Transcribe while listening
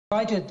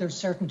Provided there's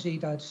certainty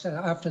that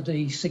after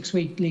the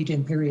 6-week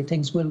lead-in period,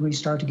 things will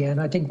restart again.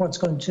 I think what's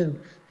going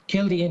to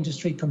kill the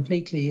industry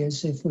completely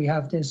is if we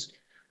have this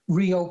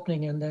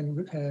reopening and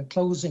then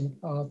closing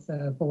of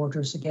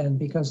borders again,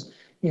 because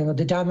the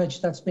damage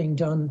that's being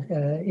done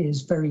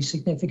is very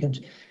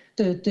significant.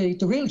 The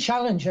real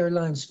challenge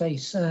airlines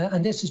face,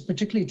 and this is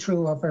particularly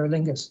true of Aer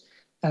Lingus,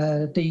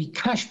 the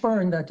cash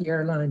burn that the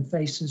airline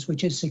faces,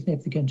 which is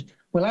significant,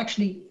 will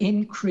actually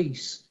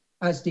increase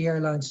as the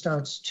airline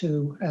starts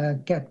to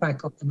get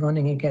back up and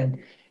running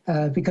again.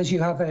 Because you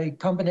have a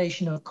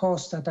combination of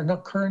costs that they're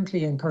not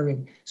currently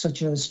incurring,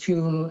 such as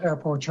fuel,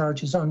 airport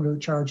charges, en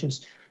route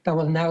charges, that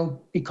will now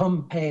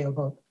become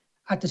payable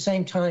at the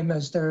same time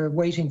as they're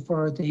waiting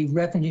for the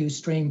revenue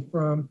stream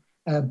from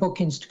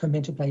bookings to come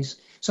into place.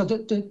 So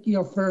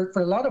for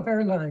a lot of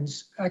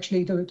airlines,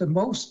 actually the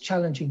most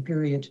challenging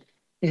period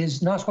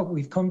is not what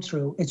we've come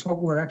through, it's what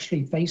we're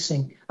actually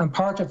facing. And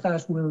part of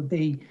that will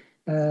be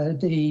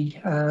the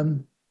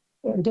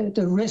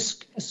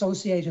risk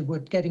associated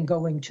with getting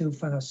going too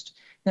fast.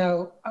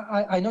 Now,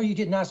 I know you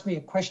didn't ask me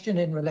a question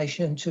in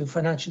relation to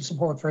financial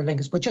support for Aer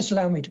Lingus, but just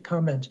allow me to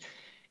comment.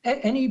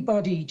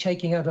 Anybody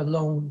taking out a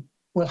loan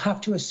will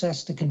have to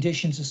assess the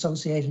conditions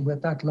associated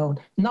with that loan,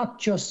 not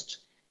just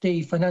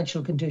the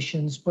financial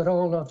conditions, but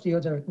all of the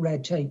other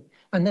red tape,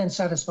 and then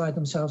satisfy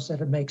themselves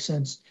that it makes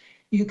sense.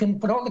 You can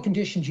put all the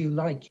conditions you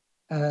like,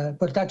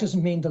 but that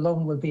doesn't mean the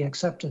loan will be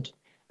accepted.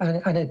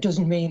 And it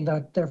doesn't mean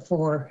that,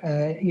 therefore,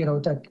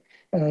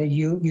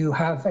 you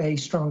have a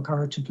strong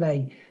card to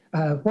play.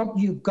 What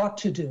you've got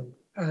to do,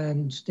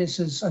 and this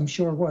is, I'm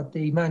sure, what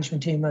the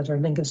management team at Aer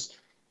Lingus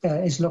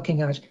is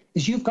looking at,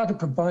 is you've got to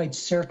provide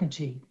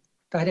certainty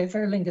that if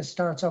Aer Lingus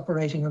starts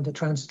operating on the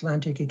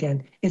transatlantic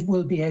again, it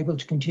will be able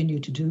to continue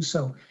to do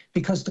so,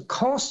 because the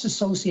costs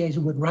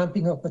associated with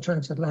ramping up a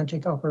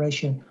transatlantic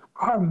operation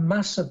are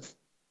massive.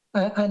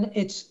 And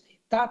it's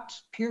that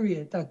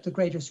period that the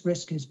greatest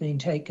risk is being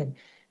taken.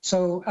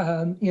 So,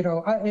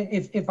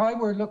 if I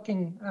were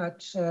looking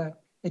at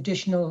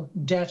additional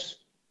debt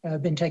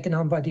being taken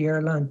on by the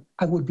airline,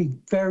 I would be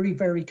very,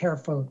 very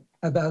careful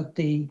about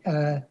the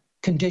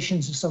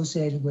conditions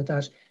associated with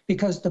that,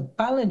 because the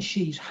balance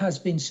sheet has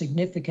been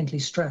significantly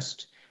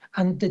stressed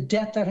and the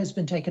debt that has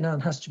been taken on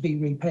has to be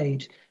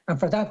repaid. And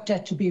for that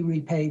debt to be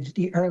repaid,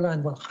 the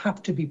airline will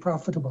have to be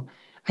profitable.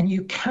 And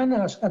you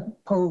cannot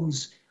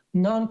impose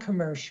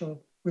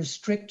non-commercial,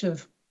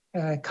 restrictive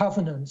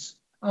covenants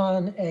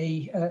on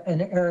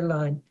an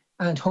airline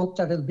and hope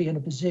that it'll be in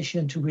a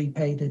position to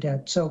repay the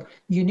debt. So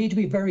you need to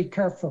be very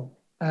careful.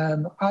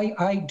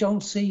 I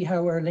don't see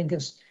how Aer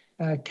Lingus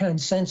can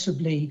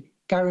sensibly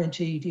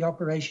guarantee the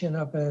operation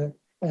of a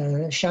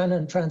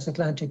Shannon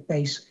transatlantic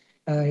base,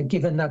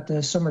 given that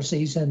the summer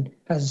season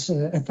has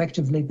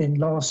effectively been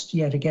lost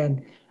yet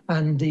again,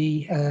 and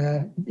the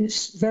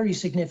very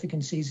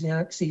significant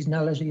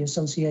seasonality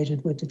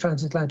associated with the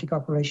transatlantic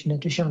operation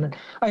into Shannon.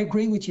 I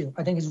agree with you.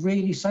 I think it's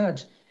really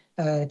sad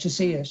to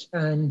see it,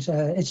 and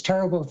it's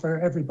terrible for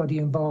everybody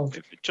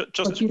involved.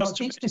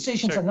 These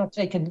decisions are not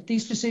taken.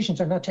 These decisions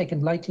are not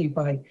taken lightly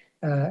by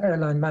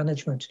airline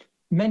management.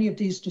 Many of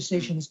these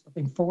decisions have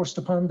been forced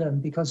upon them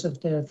because of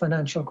the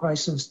financial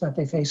crisis that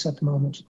they face at the moment.